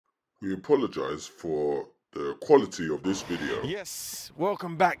We apologise for the quality of this video. Yes,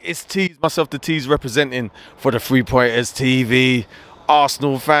 welcome back. It's Tees, myself the Tees, representing for the 3 Pointers TV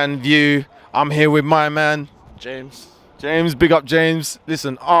Arsenal fan view. I'm here with my man James. James, big up James.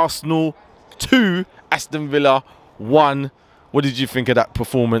 Listen, Arsenal 2, Aston Villa 1. What did you think of that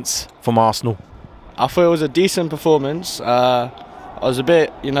performance from Arsenal? I thought it was a decent performance. I was a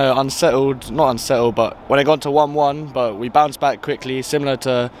bit, unsettled, not unsettled, but when it got to 1-1, but we bounced back quickly, similar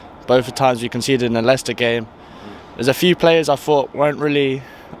to both the times we conceded in the Leicester game. There's a few players I thought weren't really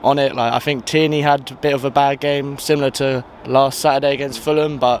on it. Like I think Tierney had a bit of a bad game, similar to last Saturday against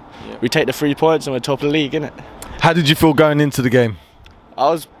Fulham, but we take the 3 points and we're top of the league, innit? How did you feel going into the game? I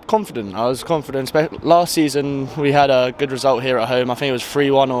was confident. Last season we had a good result here at home. I think it was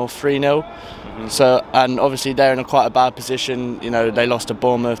 3-1 or 3-0. So, and obviously they're in quite a bad position. They lost to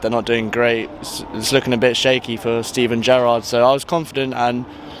Bournemouth. They're not doing great. It's looking a bit shaky for Steven Gerrard. So I was confident, and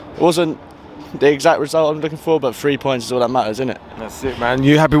it wasn't the exact result I'm looking for, but 3 points is all that matters, isn't it? That's it, man.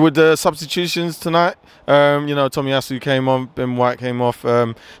 You happy with the substitutions tonight? Tommy Asu came on, Ben White came off,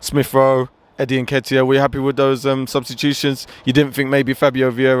 Smith Rowe, Eddie Nketiah. Were you happy with those substitutions? You didn't think maybe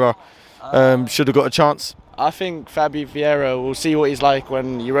Fabio Vieira should have got a chance? I think Fabio Vieira, we'll see what he's like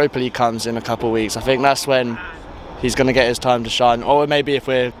when Europa League comes in a couple of weeks. I think that's when he's going to get his time to shine. Or maybe if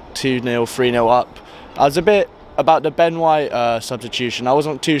we're 2-0, 3-0 up. I was a bit about the Ben White substitution. I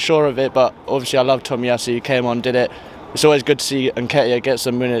wasn't too sure of it, but obviously I love Tommy Asu. He came on, did it. It's always good to see Nketiah get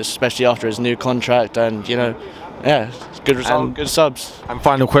some minutes, especially after his new contract. And, yeah, good result, good subs. And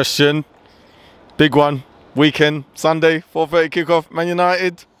final question, big one, weekend, Sunday, 4:30 kickoff, Man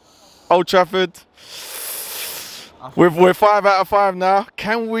United, Old Trafford. We're 5 out of 5 now.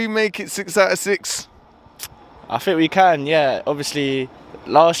 Can we make it 6 out of 6? I think we can, yeah. Obviously,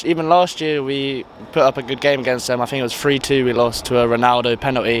 even last year we put up a good game against them. I think it was 3-2. We lost to a Ronaldo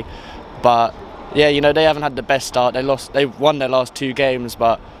penalty, but yeah, they haven't had the best start. They won their last 2 games,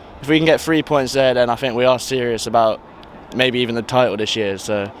 but if we can get 3 points there, then I think we are serious about maybe even the title this year.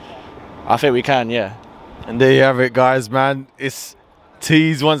 So I think we can, yeah. And there you have it, guys, man. It's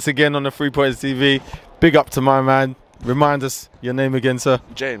Tees once again on the 3 Pointers TV. Big up to my man. Remind us your name again, sir.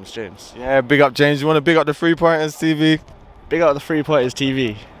 James. Yeah, big up James. You want to big up the 3 Pointers TV? Big up the 3 Pointers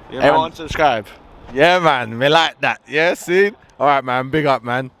TV. Yeah, everyone subscribe. Yeah, man. We like that. Yeah, see? All right, man. Big up,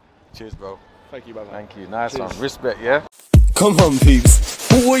 man. Cheers, bro. Thank you, brother. Thank you. Nice one. Respect, yeah? Come on,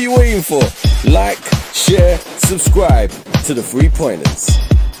 peeps. What are you waiting for? Like, share, subscribe to the 3 Pointers.